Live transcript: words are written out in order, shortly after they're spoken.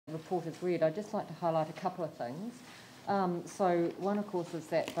report is read, I'd just like to highlight a couple of things. So one, of course, is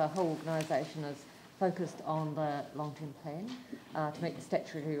that the whole organisation is focused on the long-term plan to meet the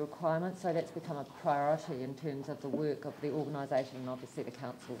statutory requirements, so that's become a priority in terms of the work of the organisation and obviously the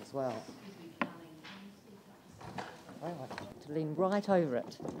council as well. To lean right over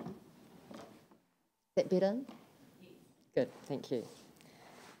it. Is that better? Good, thank you.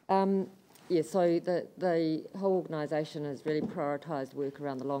 Yeah, so the whole organisation has really prioritised work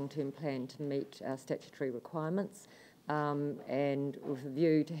around the long-term plan to meet our statutory requirements, and with a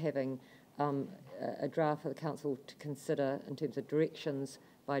view to having a draft for the council to consider in terms of directions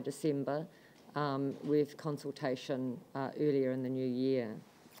by December, with consultation earlier in the new year.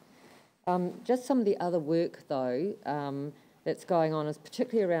 Just some of the other work, though, that's going on is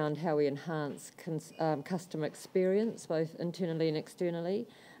particularly around how we enhance customer experience, both internally and externally.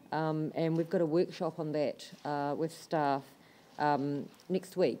 And we've got a workshop on that with staff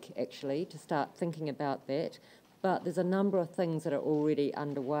next week, actually, to start thinking about that. But there's a number of things that are already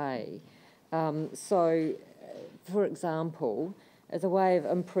underway. So, for example, as a way of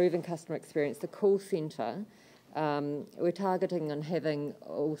improving customer experience, the call centre, we're targeting on having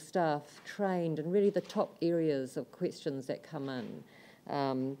all staff trained in really the top areas of questions that come in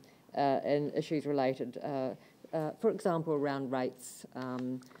and issues related, for example, around rates,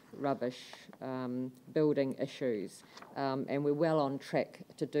 rubbish, building issues, and we're well on track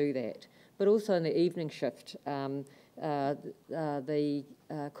to do that. But also in the evening shift, the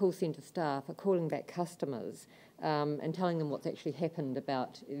call centre staff are calling back customers and telling them what's actually happened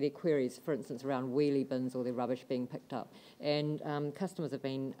about their queries, for instance, around wheelie bins or their rubbish being picked up. And customers have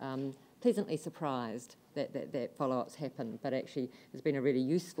been pleasantly surprised that follow-ups happen, but actually it's been a really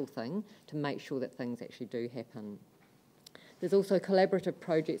useful thing to make sure that things actually do happen. There's also collaborative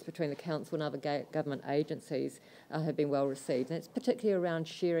projects between the council and other government agencies have been well received. And it's particularly around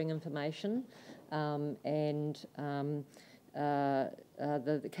sharing information and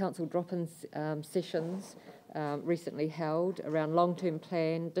the council drop-in sessions recently held around long-term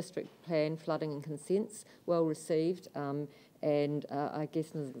plan, district plan, flooding and consents, well received, and I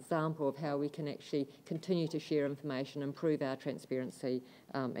guess an example of how we can actually continue to share information, improve our transparency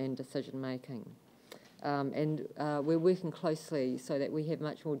and decision making. And we're working closely so that we have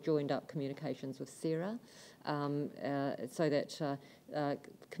much more joined up communications with Sarah, so that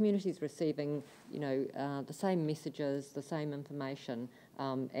communities receiving, the same messages, the same information,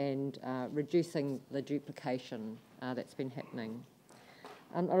 and reducing the duplication that's been happening.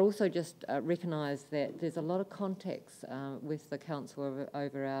 I also just recognise that there's a lot of contacts with the council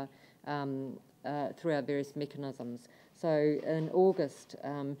over our through our various mechanisms. So in August,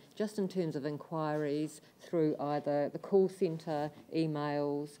 just in terms of inquiries through either the call centre,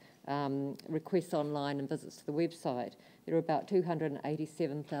 emails, requests online and visits to the website, there are about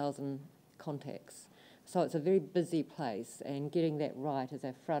 287,000 contacts. So it's a very busy place, and getting that right as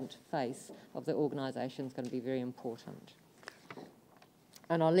our front face of the organisation is going to be very important.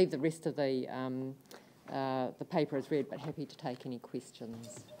 And I'll leave the rest of the paper as read, but happy to take any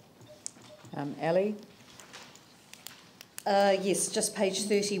questions. Ali? Yes, just page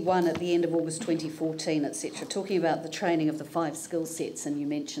 31 at the end of August 2014, etc., talking about the training of the 5 skill sets, and you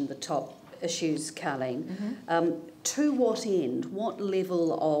mentioned the top issues, Carleen. Mm-hmm. To what end? What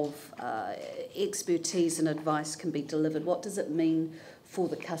level of expertise and advice can be delivered? What does it mean for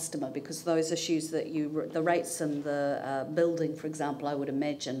the customer? Because those issues that the rates and the building, for example, I would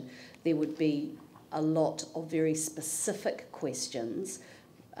imagine there would be a lot of very specific questions.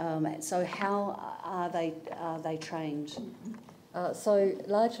 So how are they trained? So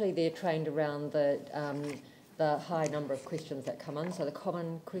largely they're trained around the high number of questions that come in, so the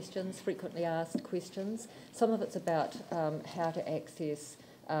common questions, frequently asked questions. Some of it's about how to access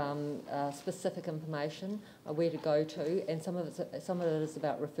specific information, where to go to, and some of it is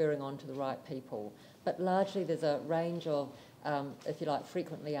about referring on to the right people. But largely there's a range of, if you like,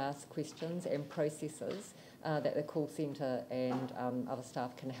 frequently asked questions and processes that the call centre and other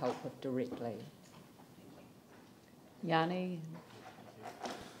staff can help with directly. Yanni?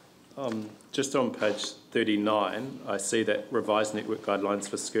 Just on page 39, I see that revised network guidelines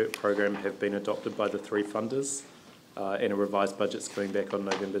for SCIRT program have been adopted by the 3 funders, and a revised budget's coming back on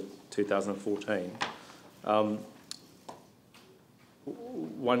November 2014.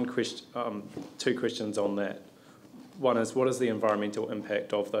 Two questions on that. One is, what is the environmental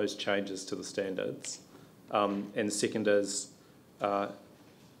impact of those changes to the standards? And the second is, the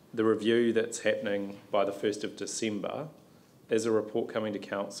review that's happening by the 1st of December, is a report coming to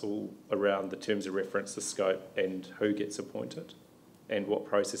council around the terms of reference, the scope, and who gets appointed, and what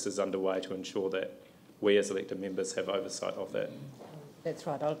process is underway to ensure that we as elected members have oversight of that? That's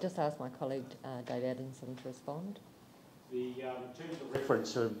right. I'll just ask my colleague Dave Adamson to respond. The terms of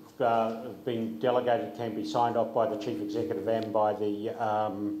reference have been delegated, can be signed off by the Chief Executive and by the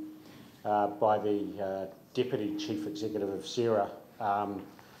Deputy Chief Executive of SERA.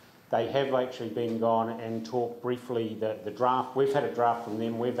 They have actually been gone and talked briefly, the draft, we've had a draft from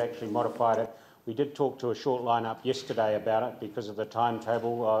them, we've actually modified it. We did talk to a short line-up yesterday about it because of the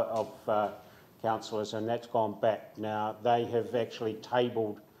timetable of councillors, and that's gone back. Now, they have actually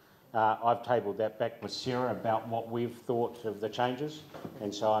tabled, I've tabled that back with Sarah about what we've thought of the changes,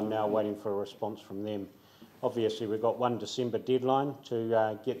 and so I'm now waiting for a response from them. Obviously, we've got 1 December deadline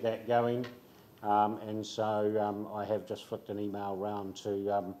to get that going, and so I have just flicked an email round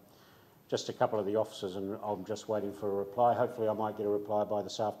to just a couple of the officers, and I'm just waiting for a reply. Hopefully I might get a reply by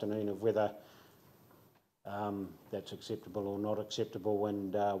this afternoon of whether that's acceptable or not acceptable,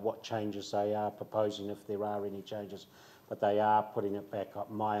 and what changes they are proposing, if there are any changes. But they are putting it back up,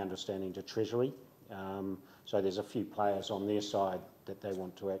 my understanding, to Treasury. So there's a few players on their side that they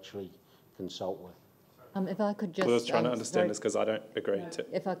want to actually consult with. If I could just... I was trying to understand this because I don't agree to...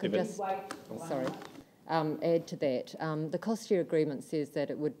 If I could just... Sorry. Add to that. The cost share agreement says that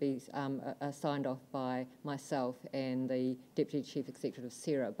it would be signed off by myself and the Deputy Chief Executive,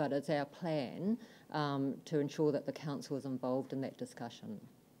 Sarah, but it's our plan to ensure that the council is involved in that discussion.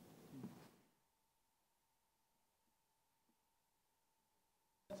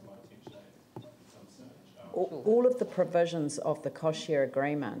 All of the provisions of the cost share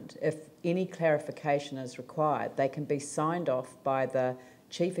agreement, if any clarification is required, they can be signed off by the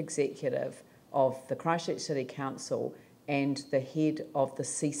Chief Executive of the Christchurch City Council and the head of the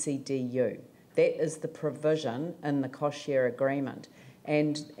CCDU. That is the provision in the cost share agreement,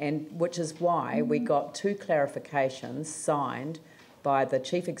 and which is why we got 2 clarifications signed by the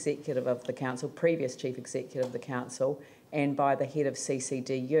Chief Executive of the Council, previous Chief Executive of the Council, and by the head of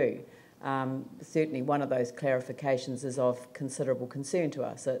CCDU. Certainly one of those clarifications is of considerable concern to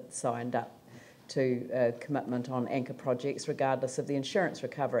us. It signed up to a commitment on anchor projects regardless of the insurance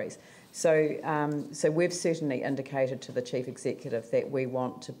recoveries. So, so we've certainly indicated to the Chief Executive that we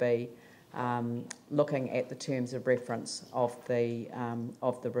want to be looking at the terms of reference of the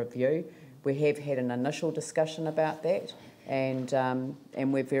review. We have had an initial discussion about that, and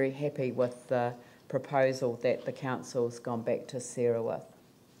we're very happy with the proposal that the council's gone back to Sarah with.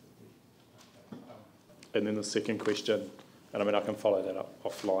 And then the second question, and I mean I can follow that up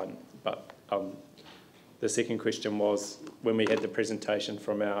offline, but the second question was, when we had the presentation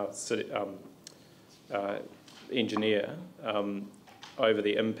from our city, engineer over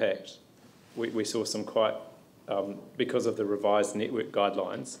the impact, we saw some quite, because of the revised network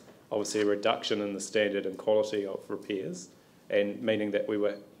guidelines, obviously a reduction in the standard and quality of repairs, and meaning that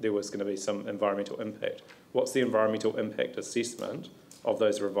there was going to be some environmental impact. What's the environmental impact assessment of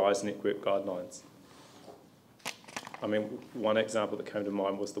those revised network guidelines? I mean, one example that came to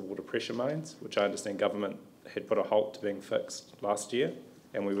mind was the water pressure mains, which I understand government had put a halt to being fixed last year,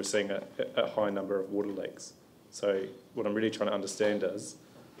 and we were seeing a high number of water leaks. So what I'm really trying to understand is,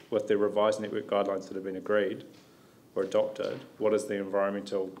 with the revised network guidelines that have been agreed or adopted, what is the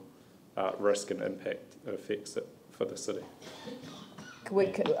environmental risk and impact that affects it for the city?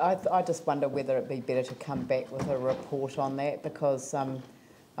 I just wonder whether it'd be better to come back with a report on that, because, I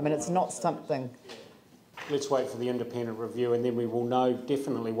mean, it's not something... Let's wait for the independent review, and then we will know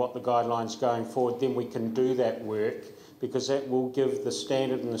definitely what the guidelines going forward. Then we can do that work, because that will give the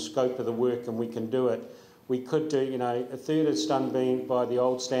standard and the scope of the work, and we can do it. We could do, you know, a third is done by the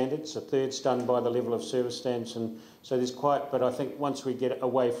old standards, a third's done by the level of service standards, and so there's quite, but I think once we get a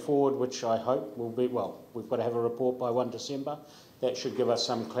way forward, which I hope will be, well, we've got to have a report by 1 December, that should give us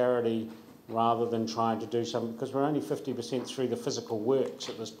some clarity rather than trying to do something, because we're only 50% through the physical works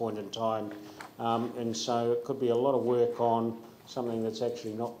at this point in time. And so it could be a lot of work on something that's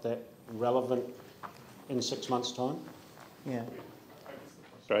actually not that relevant in 6 months' time. Yeah. The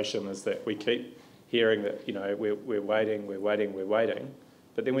frustration is that we keep hearing that, you know, we're waiting,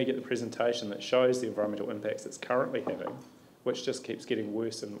 but then we get the presentation that shows the environmental impacts it's currently having, which just keeps getting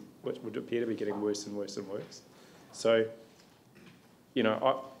worse, and which would appear to be getting worse and worse and worse. So, you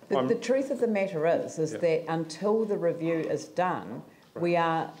know, the truth of the matter is yeah, that until the review is done,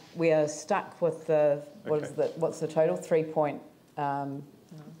 right, we are stuck with the what's the total? 3.9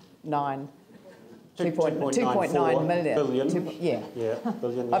 million. Yeah,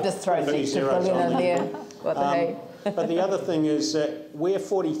 billion. I've just thrown an extra billion in there. What the hey? But the other thing is that where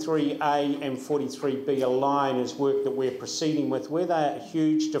 43A and 43B align is work that we're proceeding with, where there are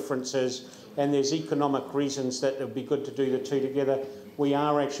huge differences and there's economic reasons that it would be good to do the two together, we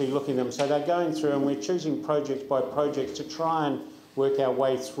are actually looking at them. So they're going through, and we're choosing project by project to try and work our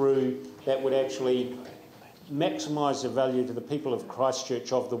way through that would actually maximise the value to the people of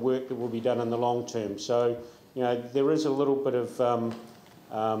Christchurch of the work that will be done in the long term. So, you know, there is a little bit of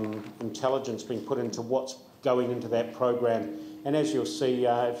intelligence being put into what's going into that program. And as you'll see,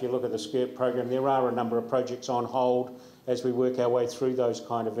 if you look at the SCIRT program, there are a number of projects on hold as we work our way through those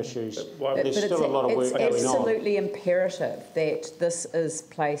kind of issues. There's still a lot of work going on. It's absolutely imperative that this is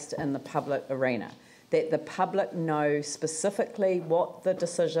placed in the public arena, that the public know specifically what the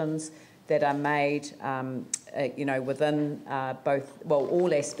decisions that are made, you know, within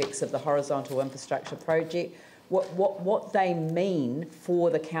all aspects of the horizontal infrastructure project, what they mean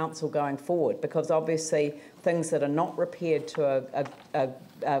for the council going forward, because obviously things that are not repaired to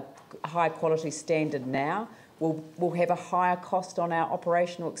a high quality standard now will have a higher cost on our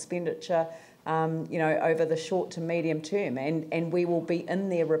operational expenditure, you know, over the short to medium term, and we will be in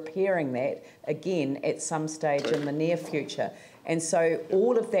there repairing that again at some stage in the near future. And so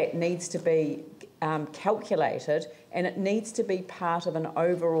all of that needs to be calculated, and it needs to be part of an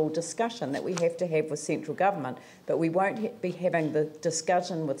overall discussion that we have to have with central government. But we won't be having the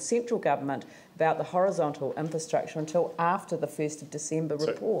discussion with central government about the horizontal infrastructure until after the 1st of December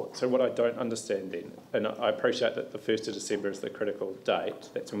report. So what I don't understand then, and I appreciate that the 1st of December is the critical date,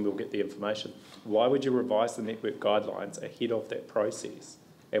 that's when we'll get the information. Why would you revise the network guidelines ahead of that process?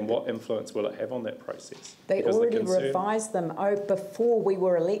 And what influence will it have on that process? They already revised them before we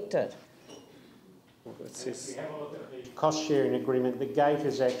were elected. If you have a look at the cost sharing agreement, the gate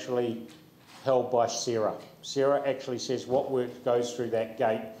is actually held by Sarah. Sarah actually says what work goes through that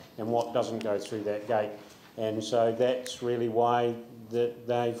gate and what doesn't go through that gate. And so that's really why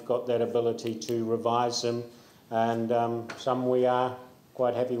they've got that ability to revise them. And some we are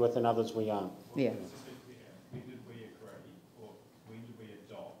quite happy with and others we aren't. Yeah. When did we agree, or when did we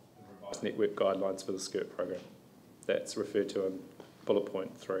adopt the revised network guidelines for the SCIRT program? That's referred to in bullet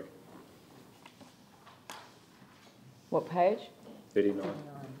point 3. What page? 39.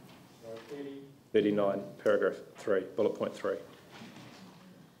 39, paragraph 3, bullet point 3.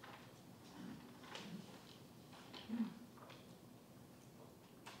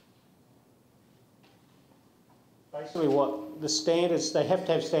 Basically what the standards, they have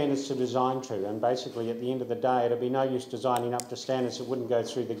to have standards to design to, and basically at the end of the day it'd be no use designing up to standards that wouldn't go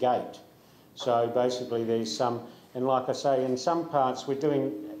through the gate. So basically there's some, and like I say, in some parts we're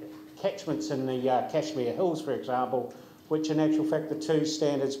doing catchments in the Cashmere Hills, for example, which in actual fact the two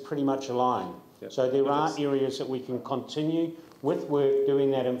standards pretty much align. Yep. So there are areas that we can continue with work doing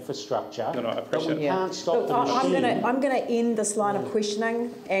that infrastructure, I appreciate but we can't stop the machine. machine. I'm going to end this line of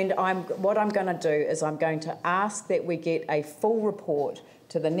questioning, and what I'm going to do is I'm going to ask that we get a full report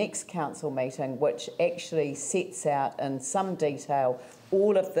to the next council meeting, which actually sets out in some detail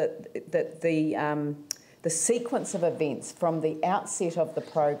all of the sequence of events from the outset of the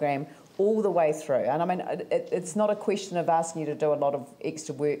program all the way through. And I mean, it's not a question of asking you to do a lot of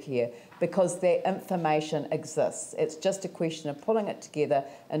extra work here, because that information exists. It's just a question of pulling it together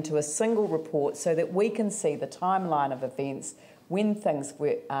into a single report so that we can see the timeline of events, when things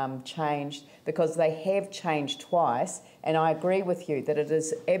were changed, because they have changed twice. And I agree with you that it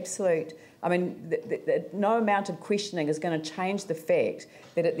is absolute. I mean, no amount of questioning is going to change the fact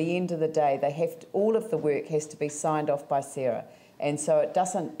that at the end of the day, all of the work has to be signed off by Sarah. And so it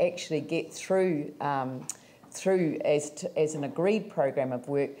doesn't actually get through as an agreed program of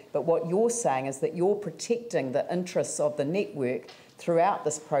work. But what you're saying is that you're protecting the interests of the network throughout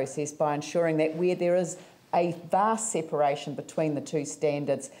this process by ensuring that where there is a vast separation between the two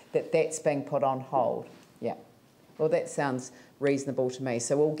standards, that's being put on hold. Yeah. Well, that sounds reasonable to me.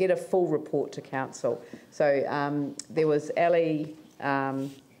 So we'll get a full report to council. So there was Ellie.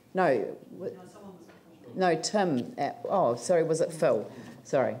 No, Tim. Was it Phil?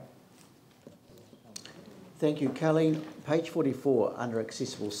 Sorry. Thank you, Colleen. Page 44 under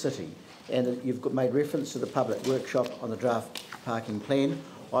Accessible City, and you've made reference to the public workshop on the draft parking plan.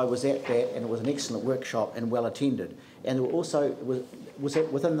 I was at that, and it was an excellent workshop and well attended. And there were also was it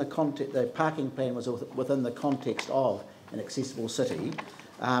within the context. The parking plan was within the context of an accessible city.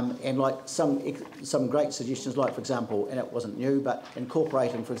 And like some great suggestions, like for example, and it wasn't new, but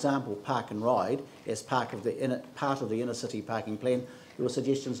incorporating, for example, park and ride as part of the inner city parking plan. There were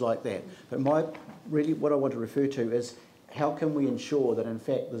suggestions like that. But what I want to refer to is how can we ensure that in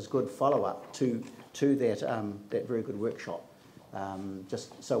fact there's good follow-up to that very good workshop,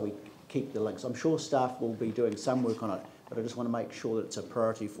 just so we keep the links. I'm sure staff will be doing some work on it, but I just want to make sure that it's a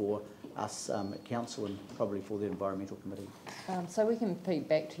priority for us at council and probably for the environmental committee. So we can feed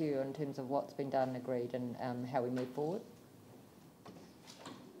back to you in terms of what's been done and agreed and how we move forward.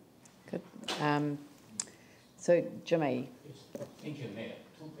 Good. So, Jimmy. Thank you, Mayor.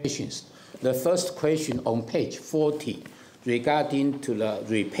 Two questions. The first question on page 40 regarding to the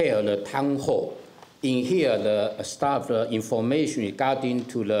repair the town hall. In here, the staff information regarding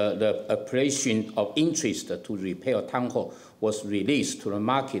to the application of interest to repair town hall was released to the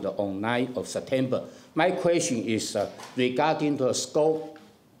market on 9th of September. My question is regarding the scope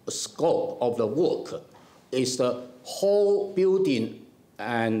of the work. Is the whole building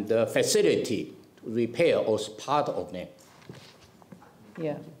and the facility repair or part of them?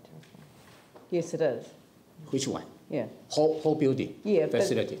 Yeah. Yes, it is. Which one? Yeah. Whole building, yeah,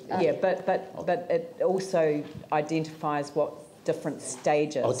 facility. But it also identifies what different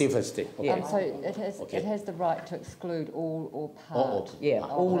stages. Oh, different stage. Okay. Yeah. So it has the right to exclude all or part. Yeah,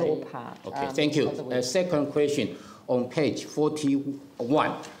 all of or the- part. Okay, thank you. Second question on page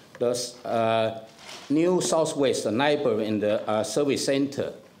 41, the New Southwest neighbor in the service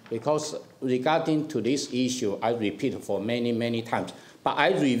center. Because regarding to this issue, I repeat for many times. But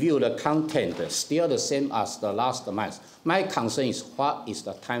I review the content, still the same as the last month. My concern is what is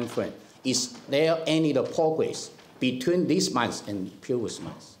the time frame? Is there any progress between this month and previous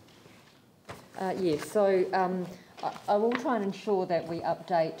months? Yes, so I will try and ensure that we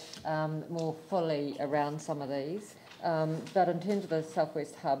update more fully around some of these. But in terms of the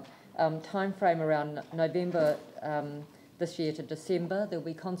Southwest Hub, time frame around November this year to December, there'll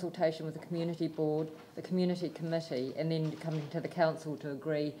be consultation with the community board, the community committee, and then coming to the council to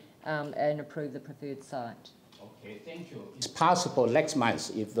agree and approve the preferred site. Okay, thank you. It's possible next month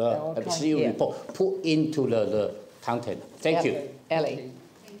if the Okay. report put into the content. Thank you. Ellie.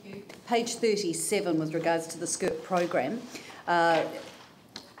 Thank you. Page 37 with regards to the SCIRT program,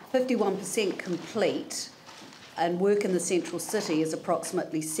 51% complete, and work in the central city is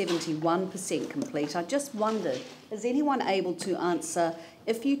approximately 71% complete. I just wondered, is anyone able to answer,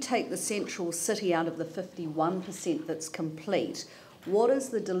 if you take the central city out of the 51% that's complete, what is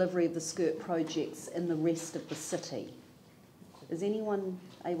the delivery of the SCIRT projects in the rest of the city? Is anyone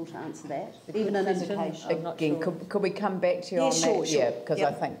able to answer that? Even an indication? I'm not Again, sure. could we come back to you Yeah, on sure, that? sure. Yeah, because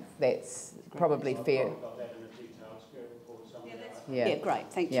I think that's probably fair. Yeah,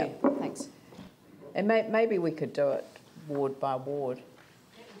 great. Thank you. Thanks. And maybe we could do it ward by ward.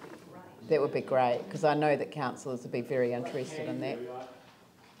 That would be great, because I know that councillors would be very interested in that.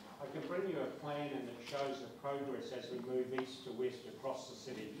 I can bring you a plan and it shows the progress as we move east to west across the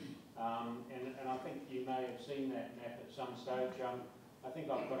city. And I think you may have seen that map at some stage. I think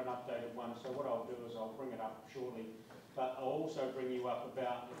I've got an updated one, so what I'll do is I'll bring it up shortly. But I'll also bring you up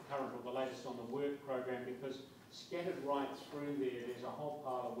about the current or the latest on the work program, because scattered right through there's a whole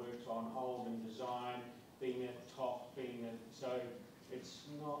pile of works on hold and design, being at the top, so it's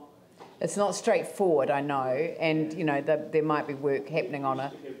not... It's not straightforward, I know, and you know there might be work happening on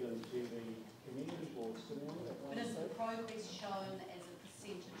it. To give them to the community boards, to them. But is the progress shown as a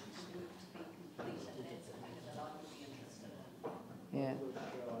percentage of the work to be completed? That's something that I would be interested in. Yeah.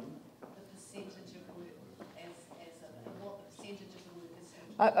 The percentage of work and what the percentage of the work is.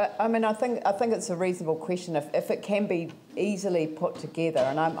 I mean, I think it's a reasonable question if it can be easily put together,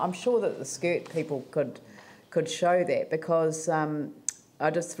 and I'm sure that the SCIRT people could show that, because I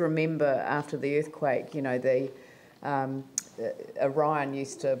just remember after the earthquake, you know, Orion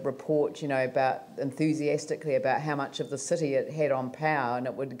used to report, you know, enthusiastically about how much of the city it had on power, and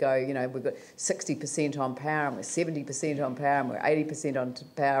it would go, you know, we've got 60% on power, and we're 70% on power, and we're 80% on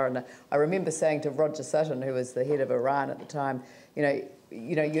power. And I remember saying to Roger Sutton, who was the head of Orion at the time,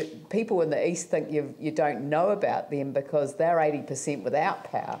 people in the east think you don't know about them because they're 80% without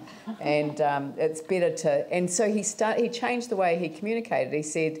power, and it's better to. And so he changed the way he communicated. He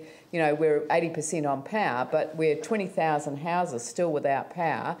said, you know, we're 80% on power, but we're 20,000 houses still without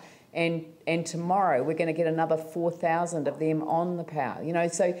power, and tomorrow we're going to get another 4,000 of them on the power. You know,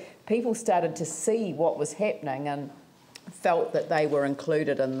 so people started to see what was happening and felt that they were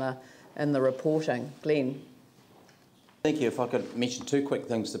included in the reporting. Glenn. Thank you. If I could mention two quick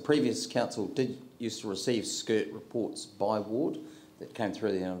things. The previous council used to receive SCIRT reports by ward that came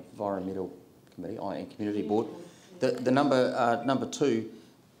through the Environmental Committee and Community Board. The number two,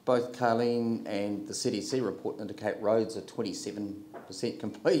 both Carleen and the CDC report indicate roads are 27%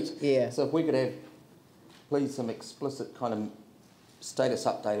 complete. Yeah. So if we could have, please, some explicit kind of status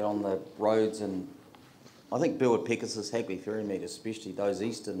update on the roads, and I think Burwood Pegasus, Hagley Ferrymead, especially those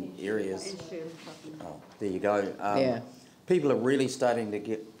eastern areas. Oh, there you go. Yeah. People are really starting to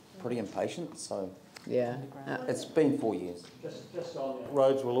get pretty impatient, so Yeah. it's been 4 years. Just on that,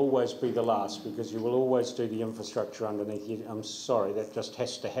 roads will always be the last, because you will always do the infrastructure underneath you. I'm sorry, that just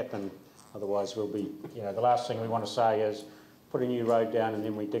has to happen. Otherwise we'll be, you know, the last thing we want to say is put a new road down and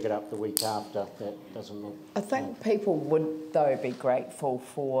then we dig it up the week after. That doesn't look... I think people would, though, be grateful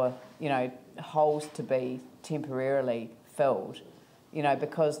for, you know, holes to be temporarily filled, you know,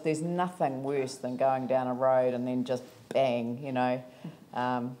 because there's nothing worse than going down a road and then just bang, you know.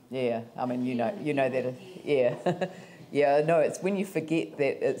 Yeah, I mean, you know that, yeah. Yeah, no, it's when you forget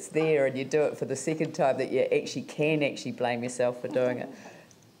that it's there and you do it for the second time that you actually can blame yourself for doing it.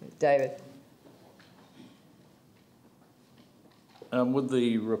 David? Would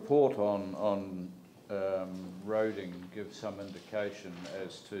the report on roading give some indication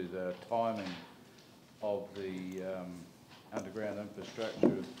as to the timing of the underground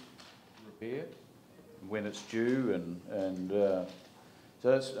infrastructure repair, when it's due, and so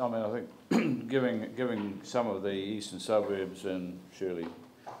that's, I mean, I think giving some of the eastern suburbs and surely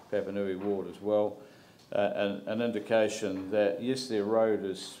Papanui Ward as well an indication that yes, their road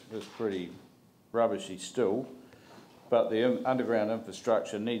is pretty rubbishy still, but the underground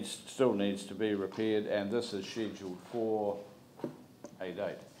infrastructure still needs to be repaired, and this is scheduled for a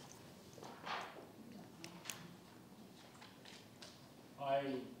date. I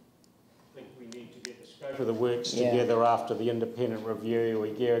think we need to get the scope of the works together after the independent review.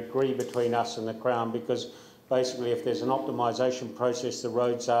 We agree between us and the Crown, because basically if there's an optimisation process, the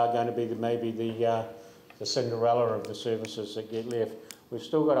roads are going to be maybe the Cinderella of the services that get left. We've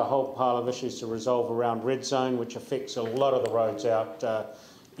still got a whole pile of issues to resolve around Red Zone, which affects a lot of the roads out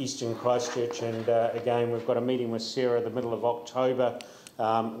eastern Christchurch, and again we've got a meeting with Sarah the middle of October.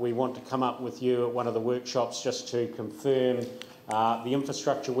 We want to come up with you at one of the workshops just to confirm the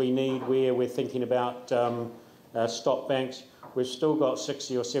infrastructure we need, where we're thinking about stop banks. We've still got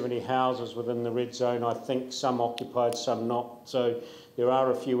 60 or 70 houses within the red zone, I think, some occupied, some not. So there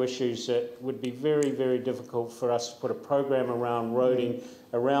are a few issues that would be very, very difficult for us to put a program around roading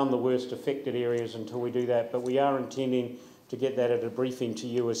around the worst affected areas until we do that. But we are intending to get that at a briefing to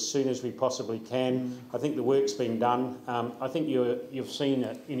you as soon as we possibly can. I think the work's been done. I think you've seen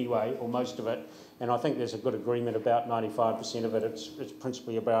it anyway, or most of it, and I think there's a good agreement about 95% of it. It's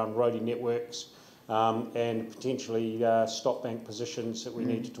principally around roading networks and potentially stop bank positions that we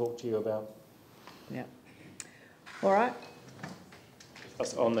need to talk to you about. Yeah. All right.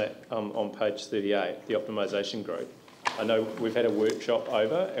 On that, on page 38, the optimisation group, I know we've had a workshop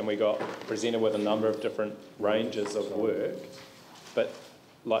over and we got presented with a number of different ranges of work, but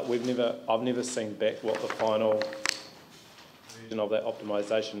like I've never seen back what the final version of that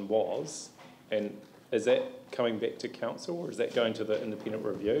optimisation was, and is that coming back to council, or is that going to the independent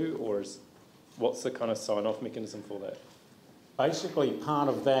review, or what's the kind of sign-off mechanism for that? Basically, part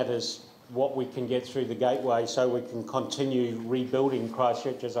of that is what we can get through the gateway so we can continue rebuilding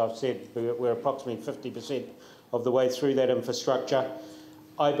Christchurch. As I've said, we're approximately 50% of the way through that infrastructure.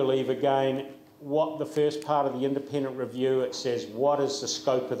 I believe, again, what the first part of the independent review, it says, what is the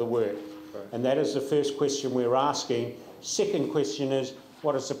scope of the work? Right. And that is the first question we're asking. Second question is,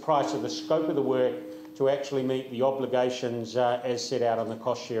 what is the price of the scope of the work to actually meet the obligations as set out on the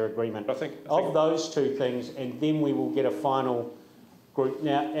cost share agreement? I think of those two things, and then we will get a final group.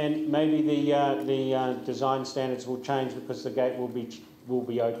 Now, and maybe the design standards will change because the gate will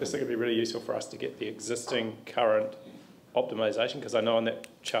be open. I just think it'd be really useful for us to get the existing current optimisation, because I know on that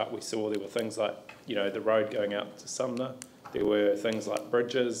chart we saw there were things like, you know, the road going out to Sumner, there were things like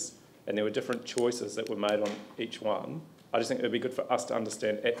bridges, and there were different choices that were made on each one. I just think it would be good for us to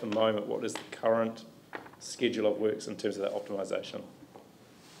understand at the moment what is the current schedule of works in terms of that optimisation.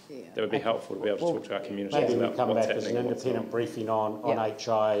 Yeah. That would be helpful to be able to talk to our communities about what's happening. Maybe we come back as an independent briefing on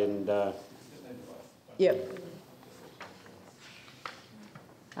HI and... Yep.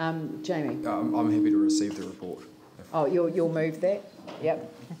 Jamie? I'm happy to receive the report. Oh, you'll move that?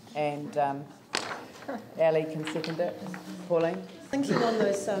 Yep. And Ali can second it. Pauline? Thinking on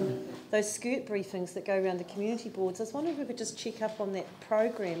those skirt briefings that go around the community boards, I was wondering if we could just check up on that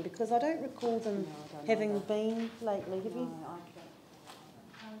program, because I don't recall them having been lately. Have you?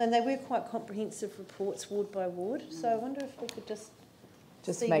 And they were quite comprehensive reports, ward by ward. So I wonder if we could just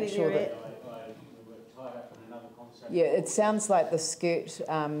see make where sure they're that. Yeah, it sounds like the skirt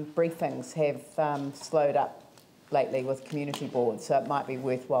briefings have slowed up lately with community boards, so it might be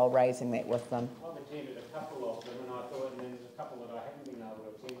worthwhile raising that with them. I've attended a couple of them, and there's a couple that I haven't been able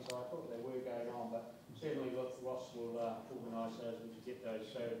to attend, so I thought they were going on, but certainly Ross will organise those and to get those,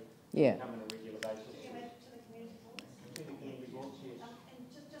 so come on a regular basis.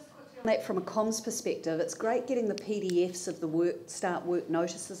 That from a comms perspective, it's great getting the PDFs of the start work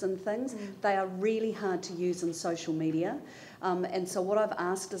notices and things. They are really hard to use on social media. And so what I've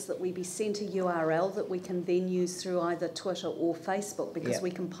asked is that we be sent a URL that we can then use through either Twitter or Facebook, because we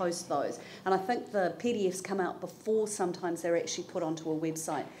can post those. And I think the PDFs come out before sometimes they're actually put onto a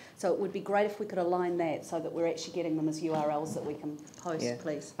website. So it would be great if we could align that so that we're actually getting them as URLs that we can post,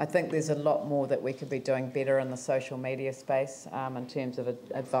 please. I think there's a lot more that we could be doing better in the social media space in terms of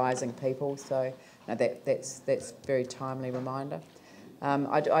advising people. So no, that's a very timely reminder.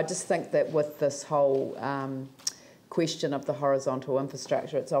 I just think that with this whole question of the horizontal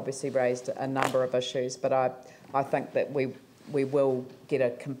infrastructure, it's obviously raised a number of issues, but I think that we will get a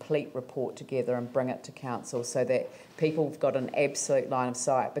complete report together and bring it to council so that people have got an absolute line of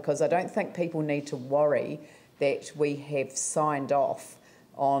sight, because I don't think people need to worry that we have signed off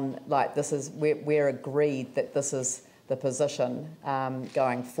on, like, this is, we're agreed that this is the position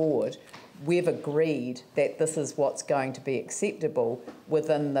going forward. We've agreed that this is what's going to be acceptable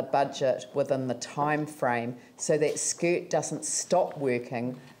within the budget, within the time frame, so that SCIRT doesn't stop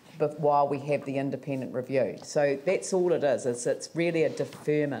working while we have the independent review. So that's all it is. It's really a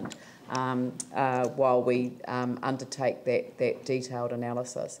deferment while we undertake that detailed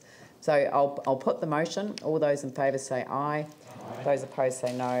analysis. So I'll put the motion. All those in favour say aye. Those opposed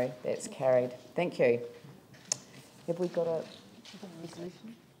say no. That's carried. Thank you. Have we got a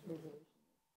resolution?